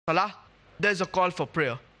Salah, there's a call for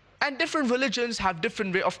prayer. And different religions have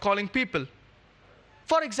different way of calling people.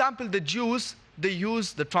 For example, the Jews, they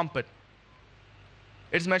use the trumpet.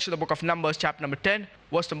 It's mentioned in the book of Numbers, chapter number 10,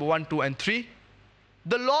 verse number 1, 2, and 3.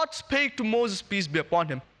 The Lord spake to Moses, peace be upon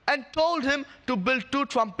him, and told him to build 2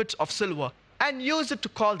 trumpets of silver and use it to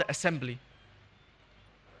call the assembly.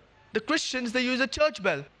 The Christians, they use a church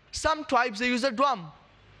bell. Some tribes, they use a drum.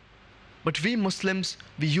 But we Muslims,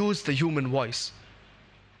 we use the human voice.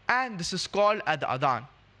 And this is called as the adhan.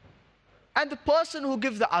 And the person who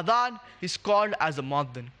gives the adhan is called as a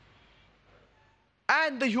muaddin.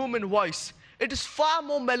 And the human voice, it is far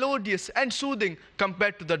more melodious and soothing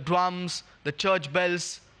compared to the drums, the church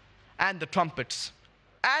bells, and the trumpets.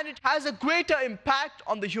 And it has a greater impact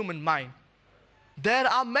on the human mind. There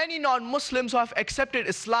are many non-Muslims who have accepted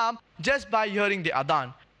Islam just by hearing the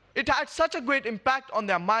adhan. It had such a great impact on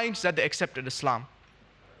their minds that they accepted Islam.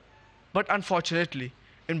 But unfortunately,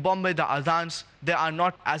 in Bombay, the adhans, they are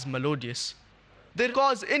not as melodious. They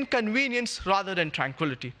cause inconvenience rather than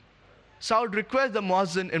tranquility. So I would request the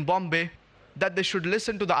muazzin in Bombay that they should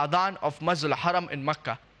listen to the adhan of Masjid al-Haram in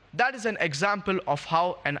Makkah. That is an example of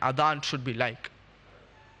how an adhan should be like.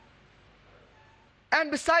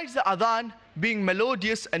 And besides the adhan being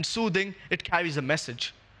melodious and soothing, it carries a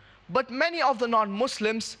message. But many of the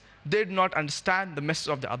non-Muslims, they do not understand the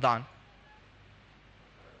message of the adhan.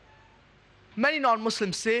 Many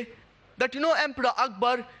non-Muslims say that, Emperor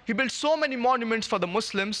Akbar, he built so many monuments for the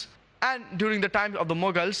Muslims, and during the time of the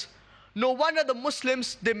Mughals, no wonder the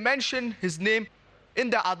Muslims, they mention his name in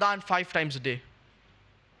the adhan 5 times a day.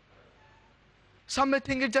 Some may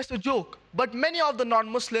think it's just a joke, but many of the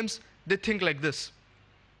non-Muslims, they think like this.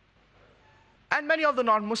 And many of the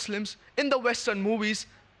non-Muslims, in the Western movies,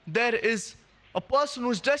 there is a person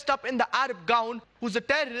who's dressed up in the Arab gown, who's a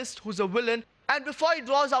terrorist, who's a villain, and before he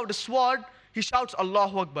draws out a sword, he shouts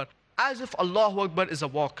Allahu Akbar, as if Allahu Akbar is a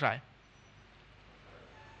war cry.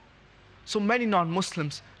 So many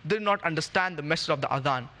non-Muslims did not understand the message of the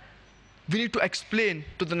adhan. We need to explain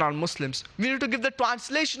to the non-Muslims. We need to give the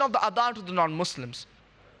translation of the adhan to the non-Muslims.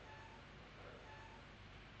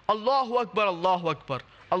 Allahu Akbar, Allahu Akbar,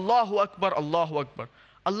 Allahu Akbar, Allahu Akbar.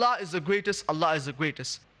 Allah is the greatest, Allah is the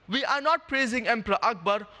greatest. We are not praising Emperor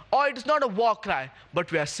Akbar, or it is not a war cry,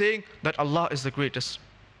 but we are saying that Allah is the greatest.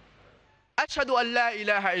 Ashhadu an la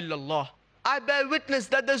ilaha illallah. I bear witness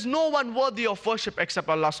that there is no one worthy of worship except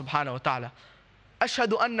Allah subhanahu wa ta'ala.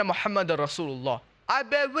 Ashhadu anna Muhammadan Rasulullah. I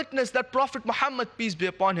bear witness that Prophet Muhammad, peace be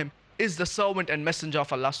upon him, is the servant and messenger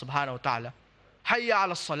of Allah subhanahu wa ta'ala. Hayya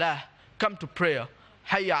ala salah, come to prayer.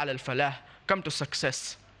 Hayya ala al-falah, come to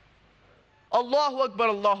success. Allahu Akbar,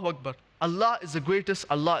 Allahu Akbar. Allah is the greatest,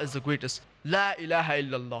 Allah is the greatest. La ilaha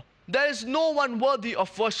illallah. There is no one worthy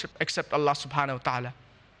of worship except Allah subhanahu wa ta'ala.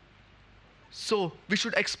 So we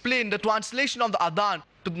should explain the translation of the adhan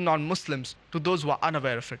to the non-Muslims, to those who are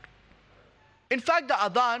unaware of it. In fact, the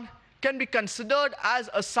adhan can be considered as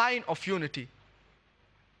a sign of unity.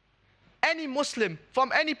 Any Muslim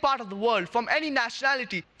from any part of the world, from any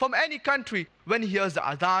nationality, from any country, when he hears the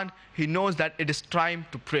adhan, he knows that it is time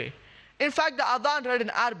to pray. In fact, the adhan read in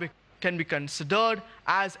Arabic can be considered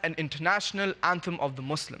as an international anthem of the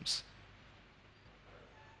Muslims.